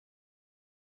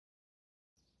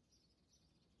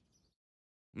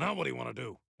Now what do you want to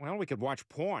do? Well, we could watch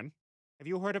porn. Have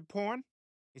you heard of porn?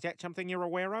 Is that something you're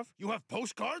aware of? You have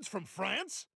postcards from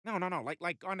France? No,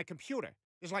 like on the computer.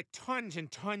 There's like tons and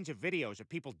tons of videos of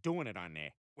people doing it on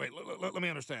there. Wait, let me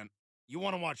understand. You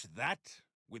want to watch that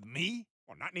with me?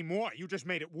 Well, not anymore. You just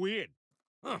made it weird.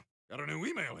 Huh, got a new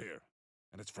email here.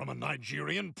 And it's from a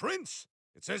Nigerian prince.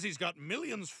 It says he's got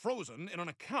millions frozen in an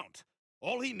account.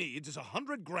 All he needs is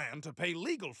 100 grand to pay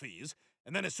legal fees,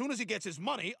 and then as soon as he gets his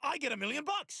money, I get $1 million.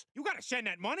 You gotta send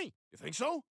that money. You think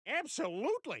so?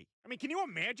 Absolutely. I mean, can you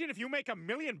imagine if you make $1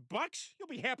 million? You'll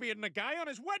be happier than a guy on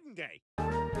his wedding day.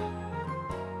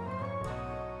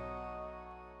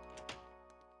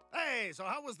 Hey, so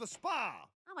how was the spa?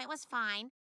 Oh, it was fine.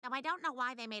 Though I don't know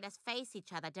why they made us face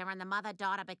each other during the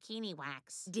mother-daughter bikini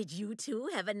wax. Did you two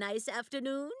have a nice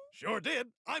afternoon? Sure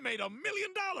did. I made $1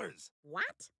 million.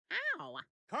 What? How?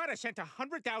 Carter sent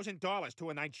 $100,000 to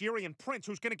a Nigerian prince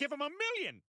who's gonna give him $1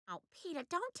 million. Oh, Peter,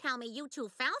 don't tell me you two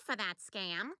fell for that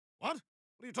scam. What?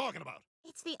 What are you talking about?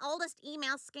 It's the oldest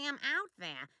email scam out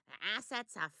there. The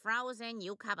assets are frozen,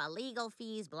 you cover legal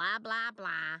fees, blah, blah,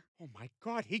 blah. Oh, my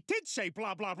God, he did say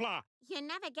blah, blah, blah. You're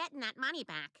never getting that money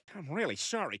back. I'm really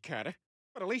sorry, Carter.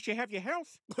 But at least you have your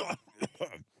health.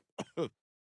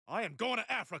 I am going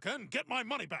to Africa and get my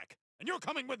money back. And you're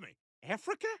coming with me.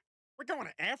 Africa? We're going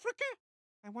to Africa?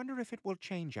 I wonder if it will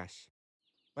change us.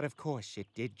 But of course, it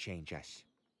did change us.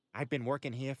 I've been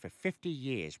working here for 50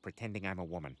 years pretending I'm a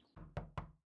woman.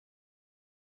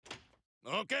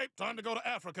 Okay, time to go to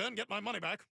Africa and get my money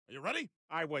back. Are you ready?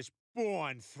 I was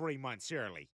born 3 months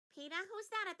early. Peter, who's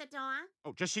that at the door?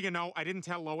 Oh, just so you know, I didn't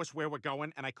tell Lois where we're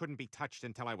going, and I couldn't be touched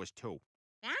until I was 2.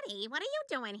 Daddy, what are you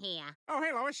doing here? Oh,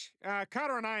 hey, Lois.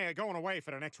 Carter and I are going away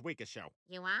for the next week or so.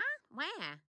 You are?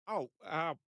 Where? Oh,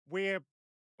 we're,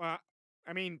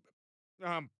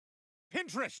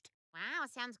 Pinterest. Wow,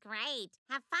 sounds great.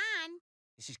 Have fun.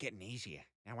 This is getting easier.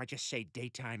 Now I just say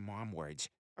daytime mom words.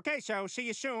 Okay, so see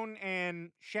you soon,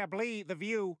 and Chablis the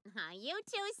view. You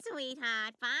too,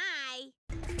 sweetheart. Bye.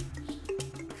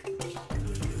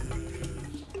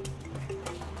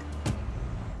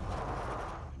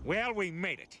 Well, we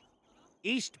made it.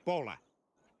 East Bola.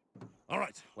 All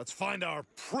right, let's find our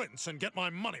prince and get my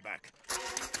money back.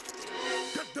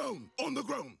 Get down, on the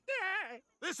ground.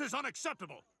 This is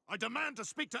unacceptable. I demand to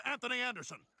speak to Anthony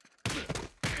Anderson.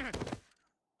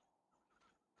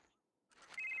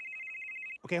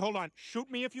 Okay, hold on. Shoot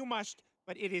me if you must,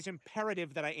 but it is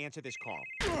imperative that I answer this call.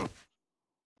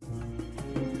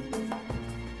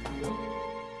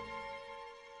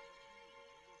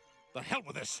 The hell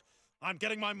with this. I'm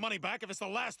getting my money back if it's the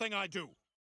last thing I do.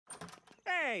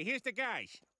 Hey, here's the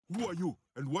guys. Who are you,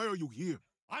 and why are you here?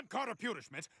 I'm Carter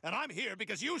Pewterschmidt, and I'm here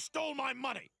because you stole my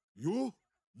money. You?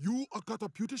 You are Carter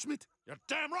Pewterschmidt? You're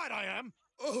damn right I am.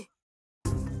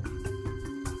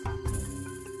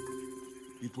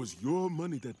 It was your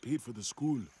money that paid for the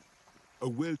school. A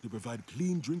well to provide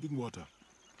clean drinking water.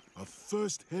 A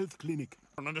first health clinic.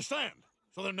 I don't understand.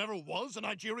 So there never was a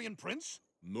Nigerian prince?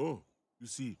 No. You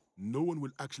see, no one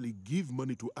will actually give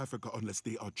money to Africa unless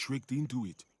they are tricked into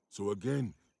it. So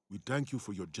again, we thank you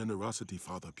for your generosity,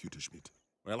 Father Pewterschmidt.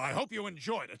 Well, I hope you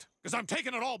enjoyed it, because I'm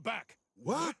taking it all back.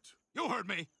 What? You heard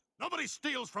me. Nobody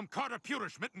steals from Carter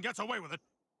Pewterschmidt and gets away with it.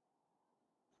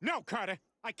 No, Carter.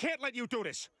 I can't let you do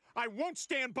this. I won't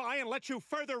stand by and let you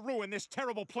further ruin this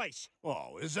terrible place.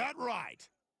 Oh, is that right?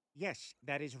 Yes,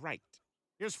 that is right.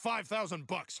 Here's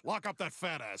 $5,000. Lock up that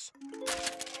fat ass.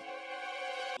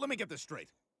 Let me get this straight.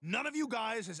 None of you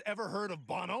guys has ever heard of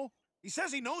Bono? He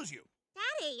says he knows you.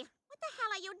 Daddy, what the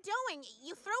hell are you doing?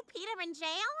 You threw Peter in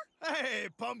jail? Hey,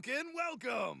 Pumpkin,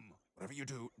 welcome. Whatever you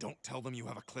do, don't tell them you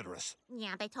have a clitoris.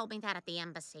 Yeah, they told me that at the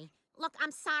embassy. Look,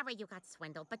 I'm sorry you got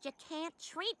swindled, but you can't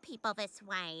treat people this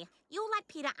way. You let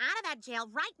Peter out of that jail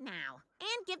right now,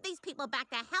 and give these people back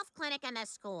their health clinic and their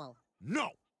school. No!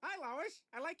 Hi, Lois.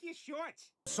 I like your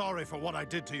shorts. Sorry for what I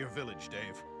did to your village,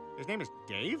 Dave. His name is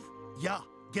Dave? Yeah,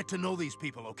 get to know these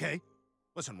people, okay?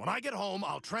 Listen, when I get home,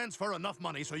 I'll transfer enough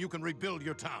money so you can rebuild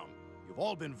your town. You've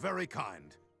all been very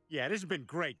kind. Yeah, this has been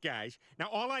great, guys. Now,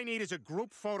 all I need is a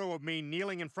group photo of me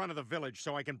kneeling in front of the village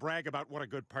so I can brag about what a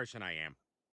good person I am.